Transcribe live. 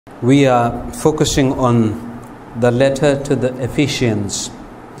We are focusing on the letter to the Ephesians.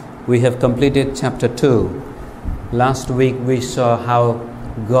 We have completed chapter 2. Last week we saw how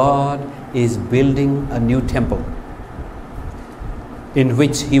God is building a new temple in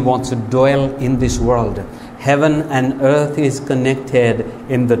which He wants to dwell in this world. Heaven and earth is connected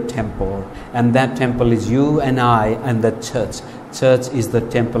in the temple, and that temple is you and I and the church. Church is the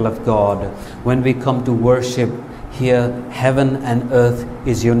temple of God. When we come to worship here, heaven and earth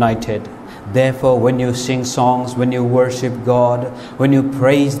is united. Therefore, when you sing songs, when you worship God, when you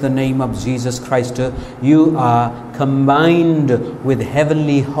praise the name of Jesus Christ, you are combined with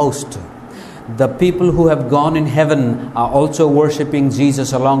heavenly host. The people who have gone in heaven are also worshipping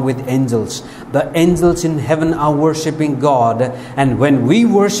Jesus along with angels. The angels in heaven are worshipping God, and when we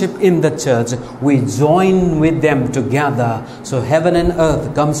worship in the church, we join with them together. So heaven and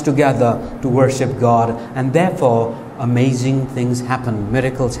earth comes together to worship God, and therefore amazing things happen,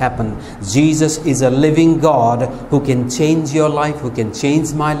 miracles happen. Jesus is a living God who can change your life, who can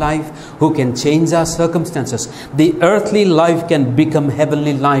change my life, who can change our circumstances. The earthly life can become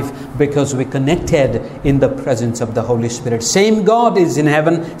heavenly life because we connected in the presence of the Holy Spirit. Same God is in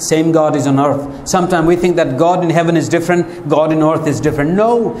heaven, same God is on earth. Sometimes we think that God in heaven is different, God in earth is different.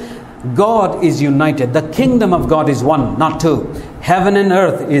 No, God is united. The kingdom of God is one, not two. Heaven and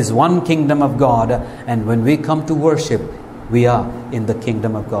earth is one kingdom of God. And when we come to worship, we are in the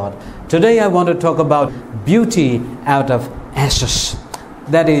kingdom of God. Today I want to talk about beauty out of ashes.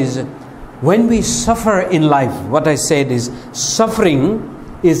 That is, when we suffer in life, what I said is,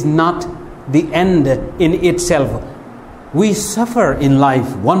 suffering is not the end in itself. We suffer in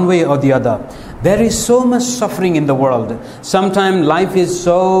life one way or the other. There is so much suffering in the world. Sometimes life is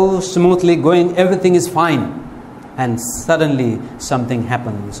so smoothly going, everything is fine. And suddenly something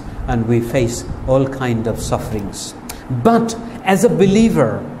happens and we face all kinds of sufferings. But as a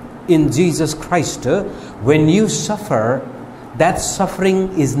believer in Jesus Christ, when you suffer, that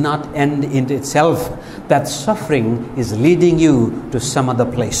suffering is not end in itself. That suffering is leading you to some other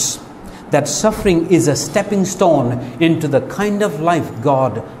place. That suffering is a stepping stone into the kind of life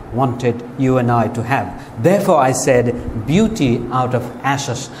God wanted you and I to have. Therefore I said, beauty out of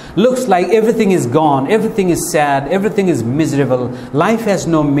ashes. Looks like everything is gone, everything is sad, everything is miserable. Life has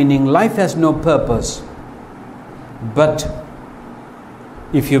no meaning, life has no purpose. But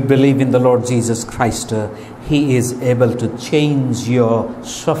if you believe in the Lord Jesus Christ, He is able to change your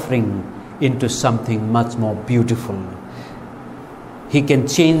suffering into something much more beautiful. He can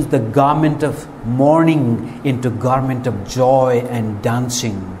change the garment of mourning into garment of joy and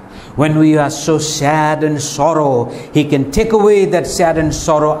dancing. When we are so sad and sorrow, He can take away that sad and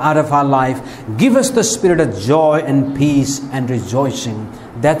sorrow out of our life. Give us the spirit of joy and peace and rejoicing.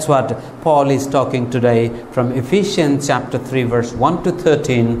 That's what Paul is talking today from Ephesians chapter 3 verse 1 to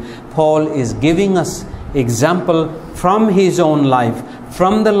 13. Paul is giving us example from his own life,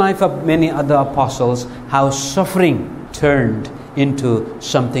 from the life of many other apostles, how suffering turned into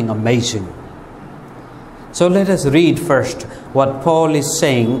something amazing. So let us read first what Paul is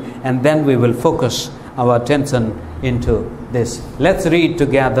saying, and then we will focus our attention into this. Let's read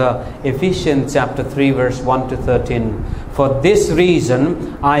together Ephesians chapter 3 verse 1 to 13. For this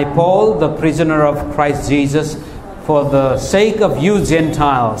reason, I, Paul, the prisoner of Christ Jesus, for the sake of you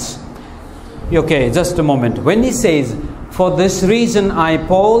Gentiles. Okay, just a moment. When he says, for this reason, I,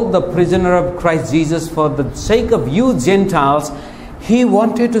 Paul, the prisoner of Christ Jesus, for the sake of you Gentiles, he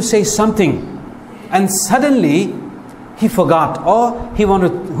wanted to say something. And suddenly, he forgot, or he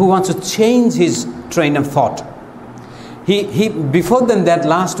wants to change his train of thought. Before that,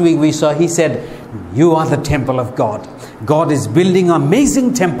 last week we saw, he said, you are the temple of God. God is building an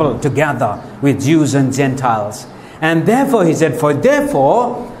amazing temple together with Jews and Gentiles. And therefore, he said, for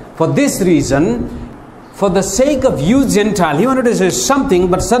this reason, for the sake of you Gentile, he wanted to say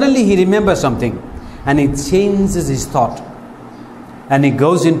something, but suddenly he remembers something. And he changes his thought. And he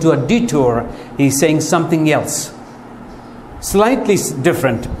goes into a detour. He's saying something else. Slightly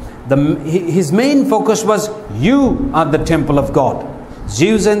different. His main focus was, you are the temple of God.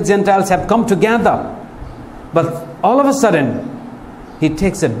 Jews and Gentiles have come together. But all of a sudden, he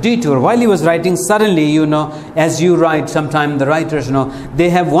takes a detour. While he was writing, suddenly, as you write, sometimes the writers, they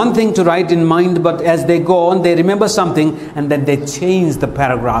have one thing to write in mind, but as they go on, they remember something, and then they change the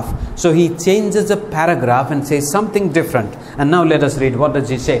paragraph. So he changes the paragraph and says something different. And now let us read. What does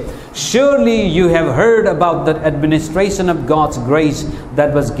he say? Surely you have heard about the administration of God's grace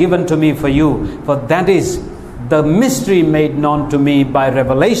that was given to me for you. For that is the mystery made known to me by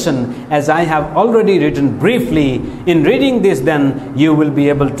revelation, as I have already written briefly. In reading this, then, you will be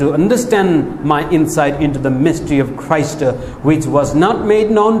able to understand my insight into the mystery of Christ, which was not made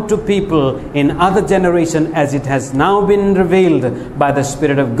known to people in other generation, as it has now been revealed by the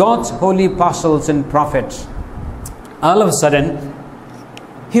Spirit of God's holy apostles and prophets. All of a sudden,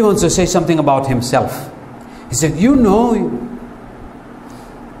 he wants to say something about himself. He said, you know,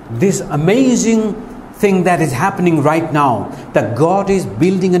 this amazing thing that is happening right now, that God is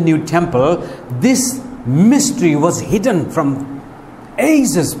building a new temple, this mystery was hidden from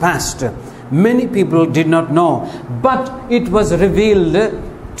ages past. Many people did not know, but it was revealed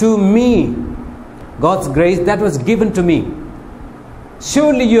to me. God's grace that was given to me.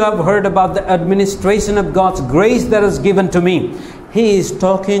 Surely you have heard about the administration of God's grace that was given to me. He is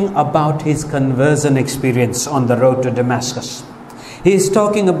talking about his conversion experience on the road to Damascus. He is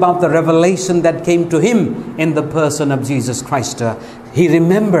talking about the revelation that came to him in the person of Jesus Christ. He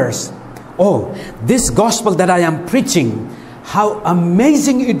remembers, oh, this gospel that I am preaching, how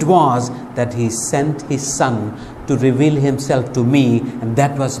amazing it was that he sent his Son to reveal himself to me, and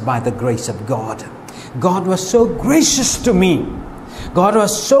that was by the grace of God. God was so gracious to me. God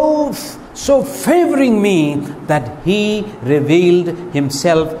was so favoring me that he revealed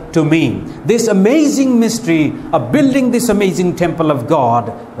himself to me. This amazing mystery of building this amazing temple of God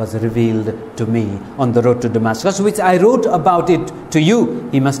was revealed to me on the road to Damascus, which I wrote about it to you.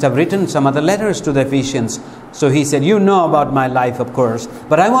 He must have written some other letters to the Ephesians. So he said, you know about my life, of course,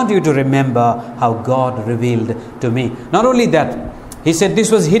 but I want you to remember how God revealed to me. Not only that, he said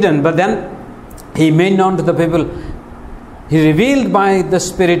this was hidden, but then he made known to the people. He revealed by the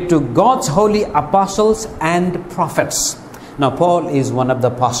Spirit to God's holy apostles and prophets. Now, Paul is one of the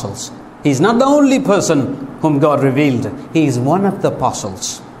apostles. He is not the only person whom God revealed. He is one of the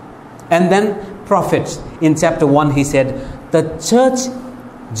apostles. And then prophets. In chapter 1, he said, the church,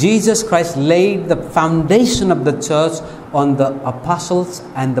 Jesus Christ laid the foundation of the church on the apostles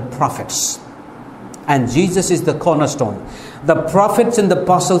and the prophets. And Jesus is the cornerstone. The prophets and the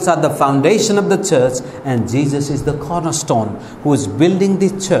apostles are the foundation of the church, and Jesus is the cornerstone who is building the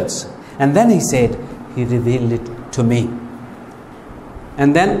church. And then he said, he revealed it to me.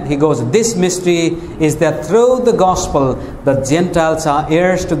 And then he goes, this mystery is that through the gospel, the Gentiles are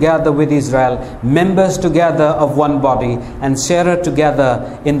heirs together with Israel, members together of one body, and sharer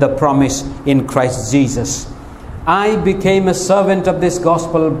together in the promise in Christ Jesus. I became a servant of this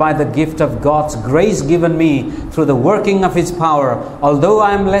gospel by the gift of God's grace given me through the working of his power. Although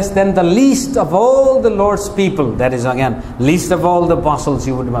I am less than the least of all the Lord's people, that is again, least of all the apostles,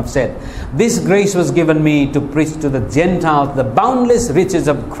 you would have said. This grace was given me to preach to the Gentiles the boundless riches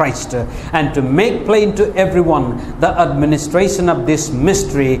of Christ, and to make plain to everyone the administration of this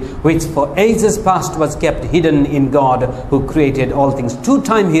mystery, which for ages past was kept hidden in God who created all things. 2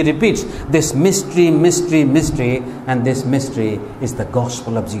 times he repeats this mystery, mystery, mystery. And this mystery is the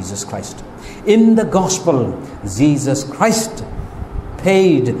gospel of Jesus Christ. In the gospel, Jesus Christ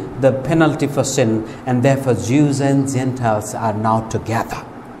paid the penalty for sin, and therefore Jews and Gentiles are now together.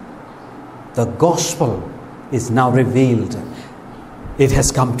 The gospel is now revealed. It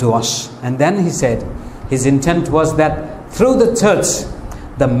has come to us. And then he said, his intent was that through the church,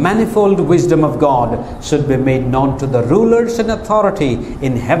 the manifold wisdom of God should be made known to the rulers and authority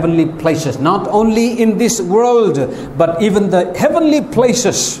in heavenly places. Not only in this world, but even the heavenly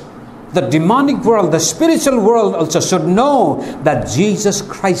places. The demonic world, the spiritual world also should know that Jesus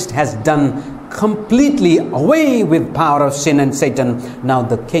Christ has done completely away with power of sin and Satan. Now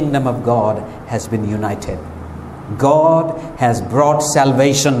the kingdom of God has been united. God has brought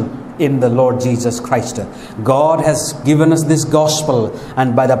salvation in the Lord Jesus Christ. God has given us this gospel,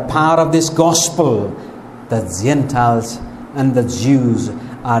 and by the power of this gospel, the Gentiles and the Jews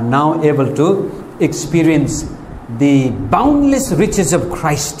are now able to experience the boundless riches of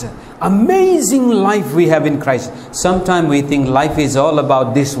Christ. Amazing life we have in Christ. Sometimes we think life is all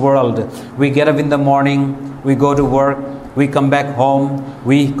about this world. We get up in the morning, we go to work, we come back home,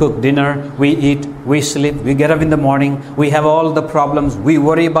 we cook dinner, we eat, we sleep, we get up in the morning, we have all the problems, we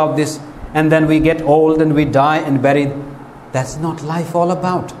worry about this, and then we get old and we die and buried. That's not life all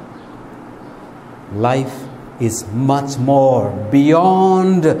about. Life is much more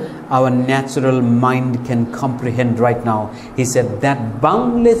beyond our natural mind can comprehend right now. He said that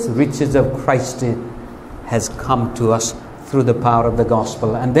boundless riches of Christ has come to us through the power of the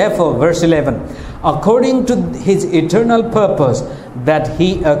gospel. And therefore, verse 11, according to his eternal purpose that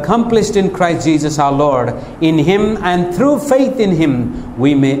he accomplished in Christ Jesus our Lord, in him and through faith in him,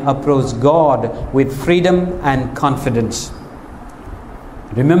 we may approach God with freedom and confidence.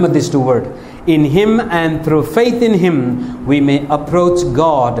 Remember these two words. In Him and through faith in Him, we may approach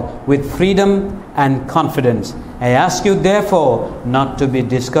God with freedom and confidence. I ask you therefore not to be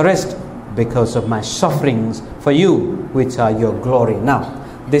discouraged because of my sufferings for you, which are your glory. Now,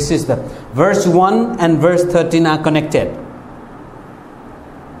 this is the verse 1 and verse 13 are connected.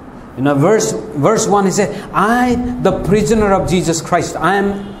 You know, verse 1 he said, I, the prisoner of Jesus Christ, I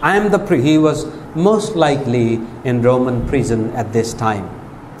am the prisoner. He was most likely in Roman prison at this time.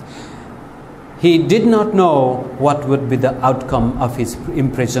 He did not know what would be the outcome of his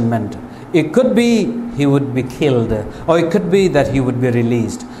imprisonment. It could be he would be killed, or it could be that he would be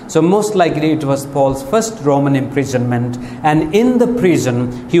released. So most likely it was Paul's first Roman imprisonment, and in the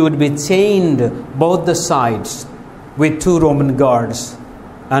prison he would be chained both the sides with 2 Roman guards,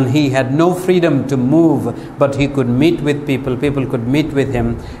 and he had no freedom to move, but he could meet with people could meet with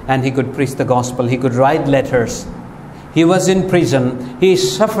him, and he could preach the gospel, he could write letters. He was in prison, he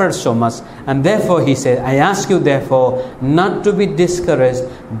suffered so much, and therefore he said, I ask you therefore not to be discouraged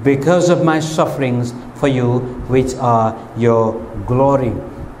because of my sufferings for you, which are your glory.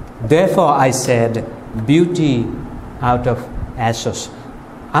 Therefore I said, beauty out of ashes.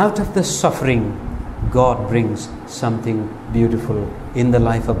 Out of the suffering, God brings something beautiful in the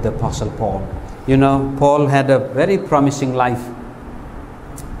life of the Apostle Paul. You know, Paul had a very promising life.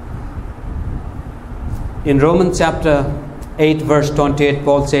 In Romans chapter 8 verse 28,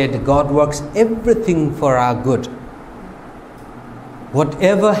 Paul said, God works everything for our good.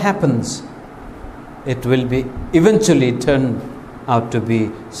 Whatever happens, it will be eventually turn out to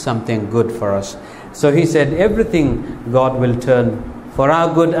be something good for us. So he said, everything God will turn for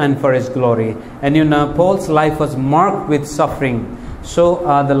our good and for His glory. And you know, Paul's life was marked with suffering. So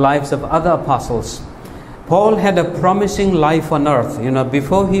are the lives of other apostles. Paul had a promising life on earth. You know,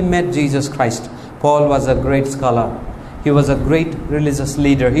 before he met Jesus Christ, Paul was a great scholar. He was a great religious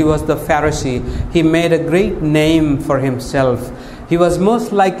leader. He was the Pharisee. He made a great name for himself. He was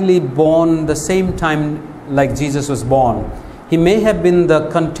most likely born the same time like Jesus was born. He may have been the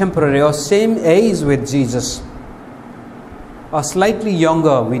contemporary or same age with Jesus, or slightly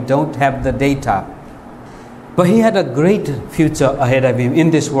younger. We don't have the data. But he had a great future ahead of him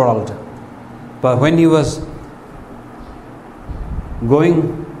in this world. But when he was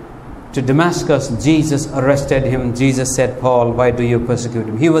going to Damascus, Jesus arrested him. Jesus said, Paul, why do you persecute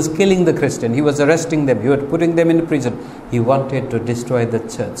him? He was killing the Christian. He was arresting them. He was putting them in prison. He wanted to destroy the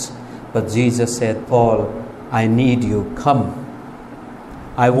church. But Jesus said, Paul, I need you. Come.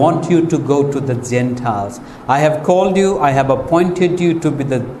 I want you to go to the Gentiles. I have called you. I have appointed you to be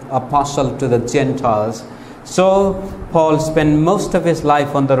the apostle to the Gentiles. So Paul spent most of his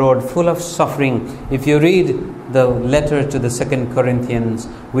life on the road full of suffering. If you read the letter to the 2 Corinthians,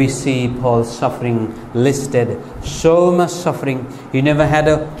 we see Paul's suffering listed. So much suffering. He never had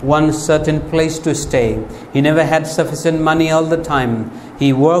one certain place to stay. He never had sufficient money all the time.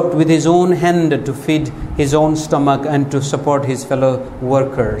 He worked with his own hand to feed his own stomach and to support his fellow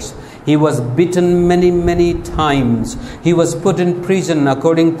workers. He was beaten many, many times. He was put in prison.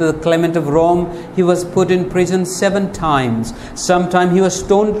 According to the Clement of Rome, he was put in prison 7 times. Sometime he was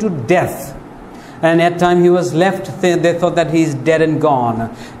stoned to death. And at time he was left, they thought that he is dead and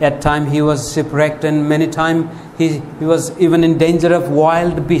gone. At time he was shipwrecked, and many times he was even in danger of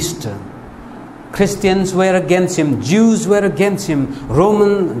wild beast. Christians were against him. Jews were against him.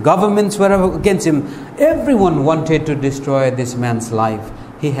 Roman governments were against him. Everyone wanted to destroy this man's life.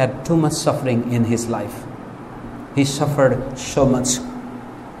 He had too much suffering in his life. He suffered so much.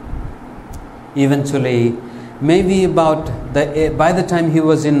 Eventually, maybe by the time he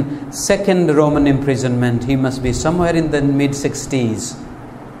was in second Roman imprisonment, he must be somewhere in the mid-60s.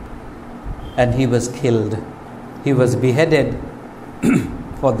 And he was killed. He was beheaded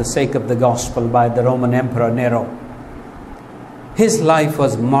for the sake of the gospel by the Roman Emperor Nero. His life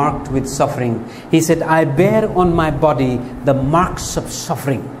was marked with suffering. He said, I bear on my body the marks of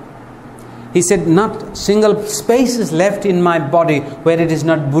suffering. He said, not single space is left in my body where it is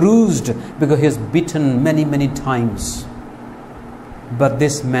not bruised, because he was beaten many, many times. But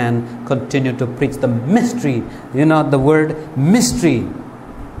this man continued to preach the mystery. You know the word mystery.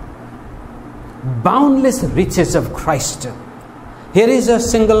 Boundless riches of Christ. Here is a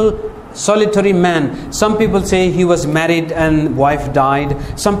single solitary man. Some people say he was married and wife died.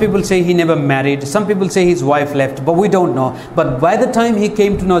 Some people say he never married. Some people say his wife left, but we don't know. But by the time he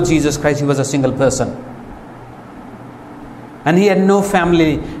came to know Jesus Christ, he was a single person. And he had no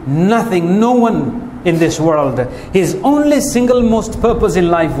family, nothing, no one in this world. His only single most purpose in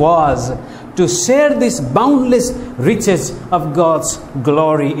life was to share this boundless riches of God's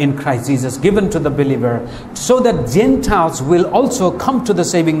glory in Christ Jesus given to the believer, so that Gentiles will also come to the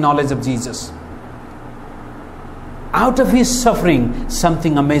saving knowledge of Jesus. Out of his suffering,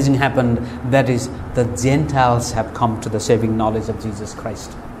 something amazing happened. That is, the Gentiles have come to the saving knowledge of Jesus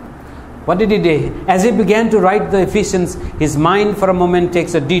Christ. What did he do? As he began to write the Ephesians, his mind for a moment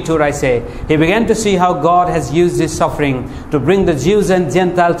takes a detour, I say. He began to see how God has used his suffering to bring the Jews and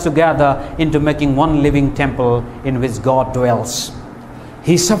Gentiles together into making one living temple in which God dwells.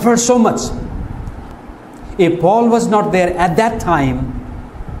 He suffered so much. If Paul was not there at that time,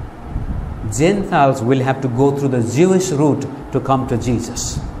 Gentiles will have to go through the Jewish route to come to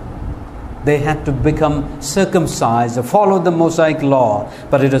Jesus. They had to become circumcised, follow the Mosaic law.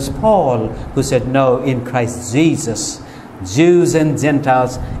 But it was Paul who said, no, in Christ Jesus, Jews and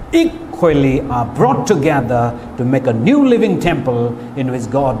Gentiles equally are brought together to make a new living temple in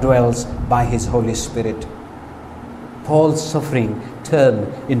which God dwells by his Holy Spirit. Paul's suffering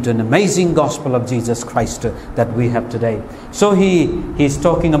turned into an amazing gospel of Jesus Christ that we have today. So he's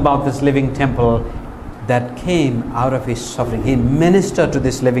talking about this living temple that came out of his suffering. He ministered to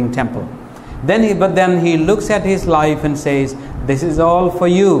this living temple. Then he looks at his life and says, this is all for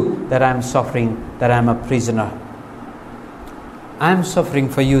you that I'm suffering, that I'm a prisoner. I'm suffering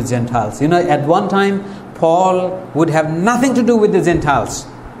for you, Gentiles. At one time, Paul would have nothing to do with the Gentiles.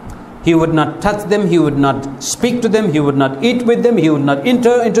 He would not touch them. He would not speak to them. He would not eat with them. He would not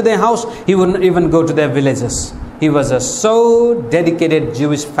enter into their house. He would not even go to their villages. He was a so dedicated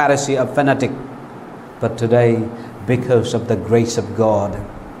Jewish Pharisee, a fanatic. But today, because of the grace of God,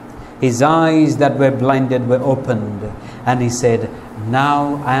 his eyes that were blinded were opened. And he said,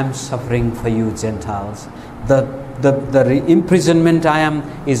 now I am suffering for you, Gentiles. The imprisonment I am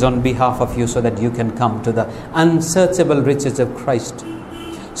is on behalf of you, so that you can come to the unsearchable riches of Christ.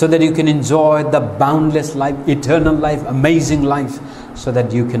 So that you can enjoy the boundless life, eternal life, amazing life, so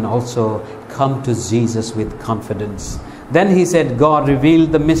that you can also come to Jesus with confidence. Then he said, God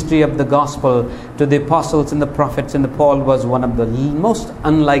revealed the mystery of the gospel to the apostles and the prophets, and Paul was one of the most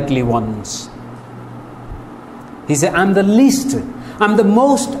unlikely ones. He said, I'm the least, I'm the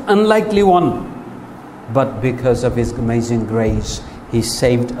most unlikely one. But because of his amazing grace, he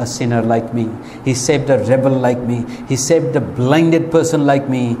saved a sinner like me. He saved a rebel like me. He saved a blinded person like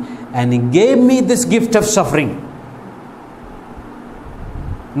me. And he gave me this gift of suffering.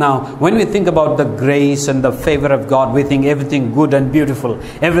 Now, when we think about the grace and the favor of God, we think everything good and beautiful,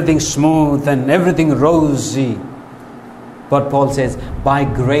 everything smooth and everything rosy. But Paul says, by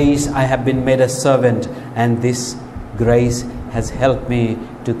grace I have been made a servant, and this grace has helped me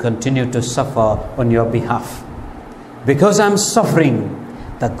to continue to suffer on your behalf. Because I'm suffering,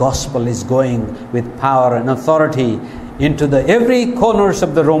 the gospel is going with power and authority into the every corners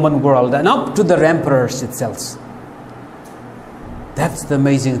of the Roman world and up to the emperors itself. That's the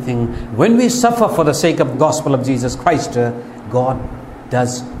amazing thing. When we suffer for the sake of the gospel of Jesus Christ, God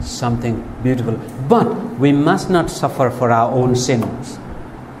does something beautiful. But we must not suffer for our own sins.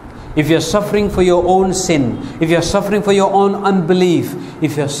 If you're suffering for your own sin, if you're suffering for your own unbelief,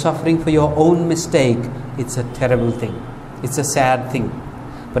 if you're suffering for your own mistake, it's a terrible thing. It's a sad thing.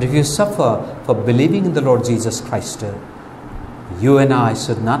 But if you suffer for believing in the Lord Jesus Christ, you and I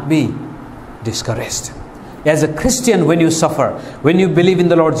should not be discouraged. As a Christian, when you suffer, when you believe in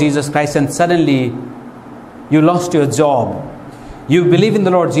the Lord Jesus Christ and suddenly you lost your job, you believe in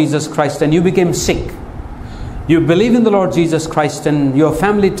the Lord Jesus Christ and you became sick, you believe in the Lord Jesus Christ and your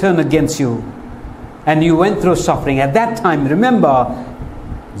family turned against you and you went through suffering. At that time, remember,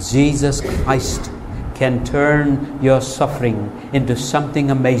 Jesus Christ can turn your suffering into something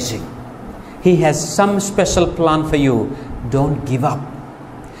amazing. He has some special plan for you. Don't give up.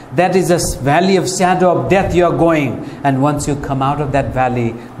 That is a valley of shadow of death you are going. And once you come out of that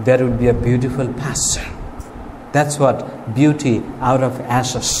valley, there will be a beautiful pasture. That's what beauty out of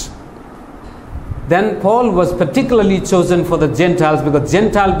ashes. Then Paul was particularly chosen for the Gentiles because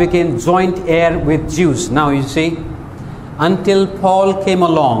Gentile became joint heir with Jews. Now you see, until Paul came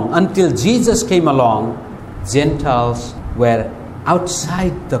along, until Jesus came along, Gentiles were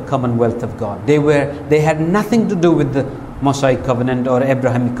outside the commonwealth of God. They had nothing to do with the Mosaic covenant or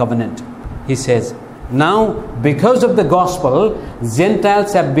Abrahamic covenant. He says, now because of the gospel,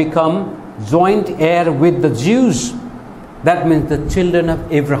 Gentiles have become joint heir with the Jews. That means the children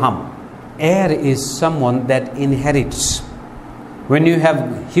of Abraham. Heir is someone that inherits. When you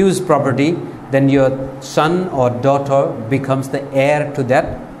have huge property, then your son or daughter becomes the heir to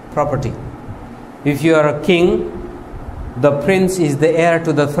that property. If you are a king, the prince is the heir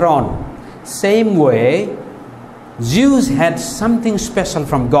to the throne. Same way, Jews had something special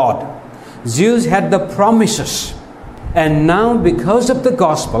from God. Jews had the promises. And now because of the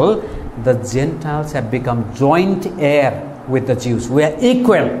gospel, the Gentiles have become joint heir with the Jews. We are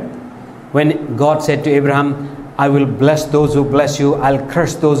equal. When God said to Abraham, I will bless those who bless you, I'll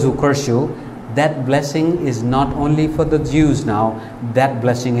curse those who curse you. That blessing is not only for the Jews now, that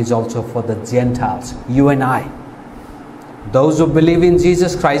blessing is also for the Gentiles, you and I. Those who believe in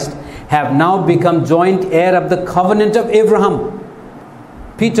Jesus Christ have now become joint heir of the covenant of Abraham.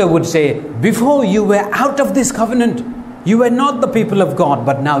 Peter would say, before you were out of this covenant, you were not the people of God,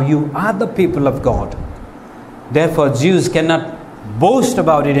 but now you are the people of God. Therefore, Jews cannot boast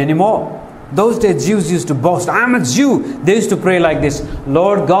about it anymore. Those days, Jews used to boast, I'm a Jew. They used to pray like this,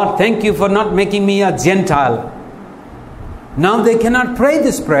 Lord God, thank you for not making me a Gentile. Now they cannot pray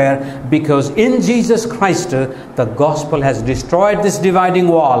this prayer because in Jesus Christ, the gospel has destroyed this dividing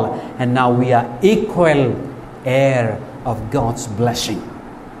wall. And now we are equal heir of God's blessing.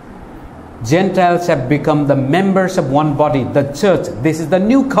 Gentiles have become the members of one body, the church. This is the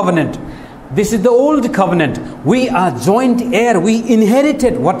new covenant. This is the old covenant. We are joint heir. We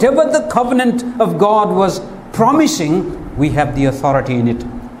inherited whatever the covenant of God was promising. We have the authority in it.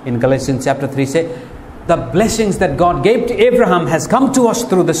 In Galatians chapter 3 say, the blessings that God gave to Abraham has come to us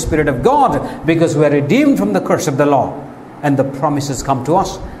through the Spirit of God because we are redeemed from the curse of the law. And the promises come to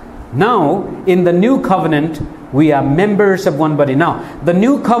us. Now, in the new covenant, we are members of one body. Now, the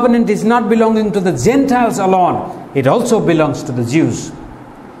new covenant is not belonging to the Gentiles alone. It also belongs to the Jews.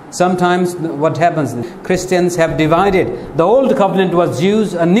 Sometimes what happens, Christians have divided. The old covenant was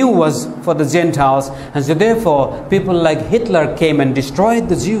Jews, a new was for the Gentiles. And so therefore, people like Hitler came and destroyed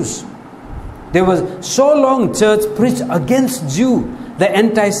the Jews. There was so long church preached against Jew. The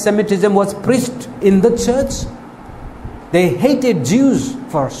anti-Semitism was preached in the church. They hated Jews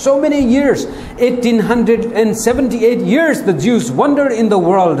for so many years. 1878 years the Jews wandered in the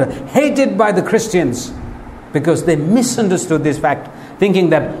world, hated by the Christians, because they misunderstood this fact, thinking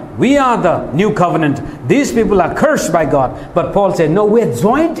that we are the new covenant. These people are cursed by God. But Paul said, no, we are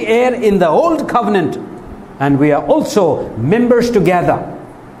joint heir in the old covenant. And we are also members together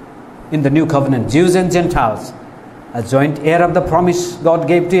in the new covenant. Jews and Gentiles, a joint heir of the promise God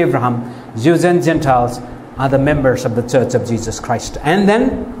gave to Abraham. Jews and Gentiles are the members of the church of Jesus Christ. And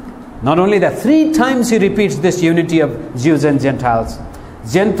then, not only that, 3 times he repeats this unity of Jews and Gentiles.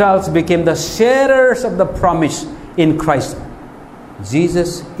 Gentiles became the sharers of the promise in Christ.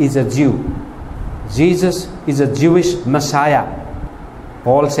 Jesus is a Jew. Jesus is a Jewish Messiah.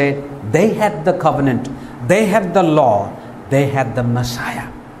 Paul said, they had the covenant, they had the law, they had the Messiah.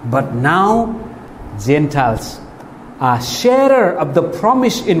 But now, Gentiles are sharer of the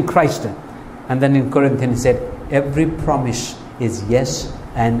promise in Christ. And then in Corinthians he said, every promise is yes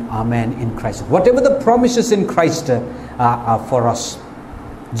and amen in Christ. Whatever the promises in Christ are for us.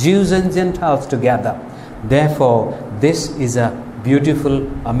 Jews and Gentiles together. Therefore, this is a beautiful,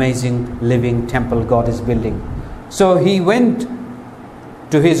 amazing, living temple God is building. So he went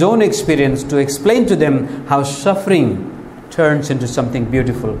to his own experience to explain to them how suffering turns into something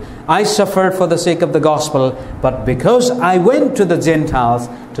beautiful. I suffered for the sake of the gospel, but because I went to the Gentiles,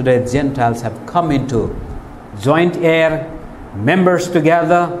 today Gentiles have come into joint heir, members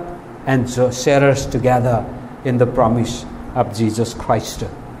together, and sharers together in the promise of Jesus Christ.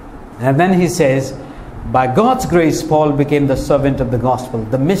 And then he says, by God's grace, Paul became the servant of the gospel,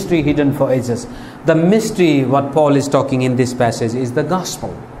 the mystery hidden for ages. The mystery, what Paul is talking in this passage, is the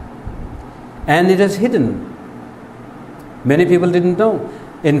gospel. And it is hidden. Many people didn't know.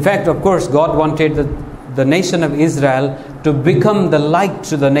 In fact, of course, God wanted the nation of Israel to become the light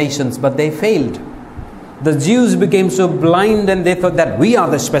to the nations, but they failed. The Jews became so blind and they thought that we are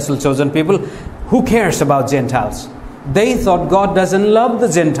the special chosen people. Who cares about Gentiles? They thought God doesn't love the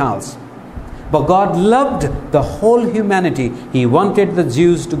Gentiles. But God loved the whole humanity. He wanted the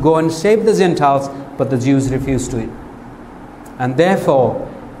Jews to go and save the Gentiles, but the Jews refused to it. And therefore,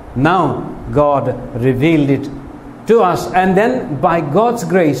 now God revealed it to us. And then by God's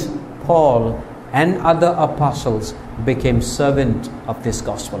grace, Paul and other apostles became servant of this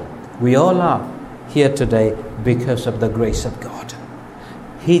gospel. We all are here today because of the grace of God.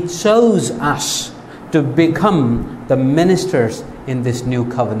 He chose us to become the ministers in this new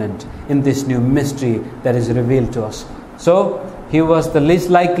covenant, in this new mystery that is revealed to us. So he was the least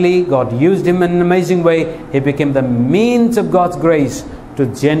likely. God used him in an amazing way. He became the means of God's grace to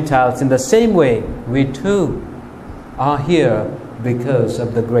Gentiles. In the same way, we too are here because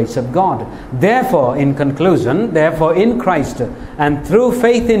of the grace of God. Therefore, in conclusion, therefore in Christ and through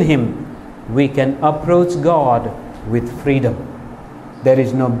faith in him, we can approach God with freedom. There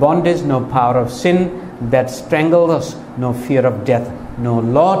is no bondage, no power of sin that strangles us, no fear of death, no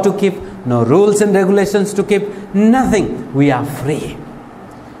law to keep, no rules and regulations to keep, nothing. We are free.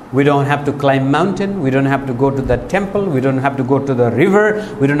 We don't have to climb mountain. We don't have to go to the temple. We don't have to go to the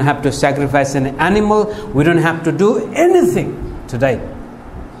river. We don't have to sacrifice an animal. We don't have to do anything today.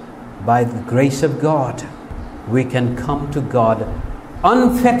 By the grace of God, we can come to God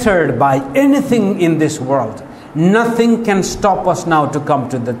unfettered by anything in this world. Nothing can stop us now to come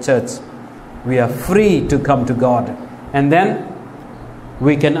to the church. We are free to come to God. And then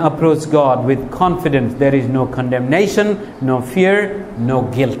we can approach God with confidence. There is no condemnation, no fear, no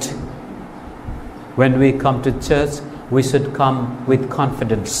guilt. When we come to church, we should come with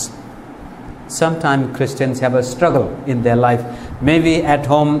confidence. Sometimes Christians have a struggle in their life. Maybe at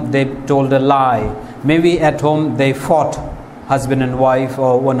home they told a lie. Maybe at home they fought, husband and wife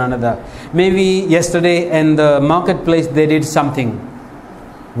or one another. Maybe yesterday in the marketplace they did something.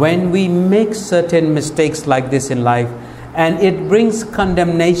 When we make certain mistakes like this in life, and it brings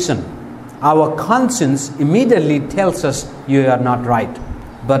condemnation, our conscience immediately tells us you are not right.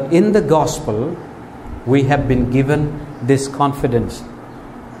 But in the gospel, we have been given this confidence.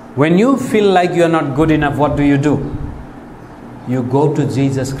 When you feel like you are not good enough, what do? You go to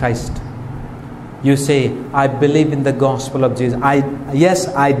Jesus Christ. You say, I believe in the gospel of Jesus. Yes,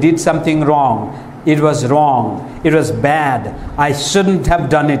 I did something wrong. It was wrong. It was bad. I shouldn't have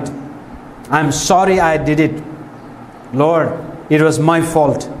done it. I'm sorry I did it. Lord, it was my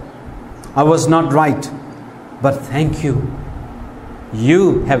fault. I was not right. But thank you.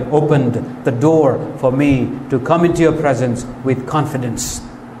 You have opened the door for me to come into your presence with confidence.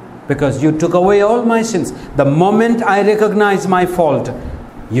 Because you took away all my sins. The moment I recognize my fault,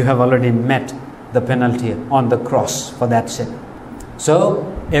 you have already met the penalty on the cross for that sin. So,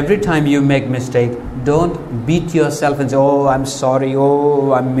 every time you make mistake, don't beat yourself and say, oh, I'm sorry,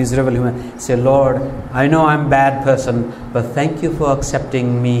 oh, I'm miserable human. Say, Lord, I know I'm a bad person, but thank you for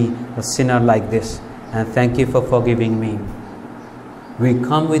accepting me, a sinner like this. And thank you for forgiving me. We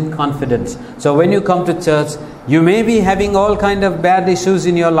come with confidence. So when you come to church, you may be having all kind of bad issues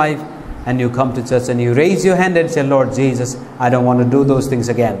in your life, and you come to church and you raise your hand and say, Lord Jesus, I don't want to do those things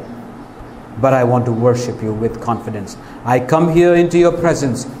again. But I want to worship you with confidence. I come here into your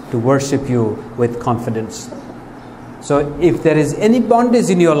presence to worship you with confidence. So if there is any bondage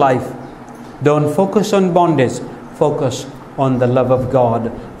in your life, don't focus on bondage. Focus on the love of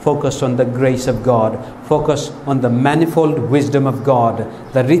God. Focus on the grace of God. Focus on the manifold wisdom of God,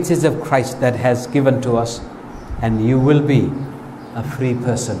 the riches of Christ that has given to us, and you will be a free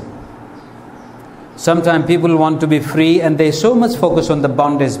person. Sometimes people want to be free and they so much focus on the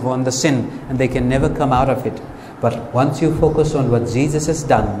bondage, on the sin, and they can never come out of it. But once you focus on what Jesus has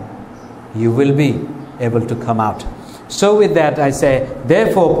done, you will be able to come out. So with that I say,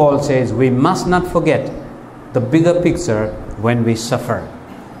 therefore Paul says, we must not forget the bigger picture when we suffer.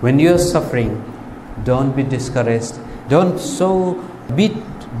 When you are suffering, don't be discouraged. Don't so beat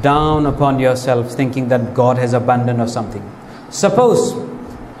down upon yourself thinking that God has abandoned or something. Suppose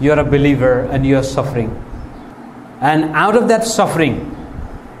you are a believer and you are suffering, and out of that suffering,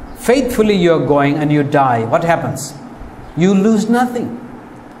 faithfully you are going and you die. What happens? You lose nothing.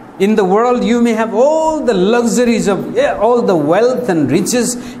 In the world you may have all the luxuries of all the wealth and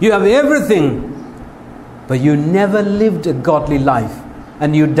riches. You have everything, but you never lived a godly life,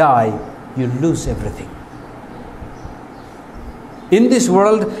 and you die, you lose everything. In this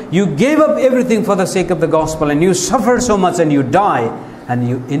world, you gave up everything for the sake of the gospel, and you suffer so much and you die, and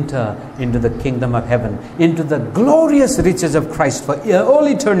you enter into the kingdom of heaven, into the glorious riches of Christ for all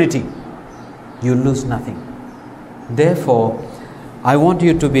eternity. You lose nothing. Therefore, I want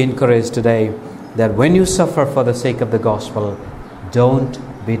you to be encouraged today that when you suffer for the sake of the gospel, don't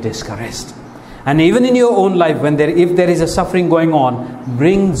be discouraged. And even in your own life, if there is a suffering going on,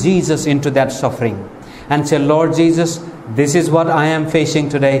 bring Jesus into that suffering and say, Lord Jesus, this is what I am facing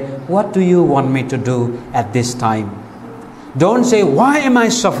today. What do you want me to do at this time? Don't say, why am I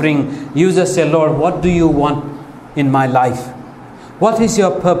suffering? You just say, Lord, what do you want in my life? What is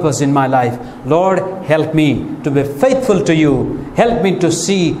your purpose in my life? Lord, help me to be faithful to you. Help me to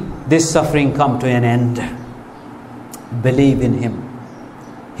see this suffering come to an end. Believe in Him.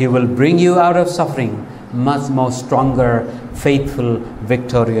 He will bring you out of suffering much more stronger, faithful,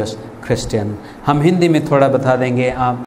 victorious Christian. हम हिंदी में थोड़ा बता देंगे आप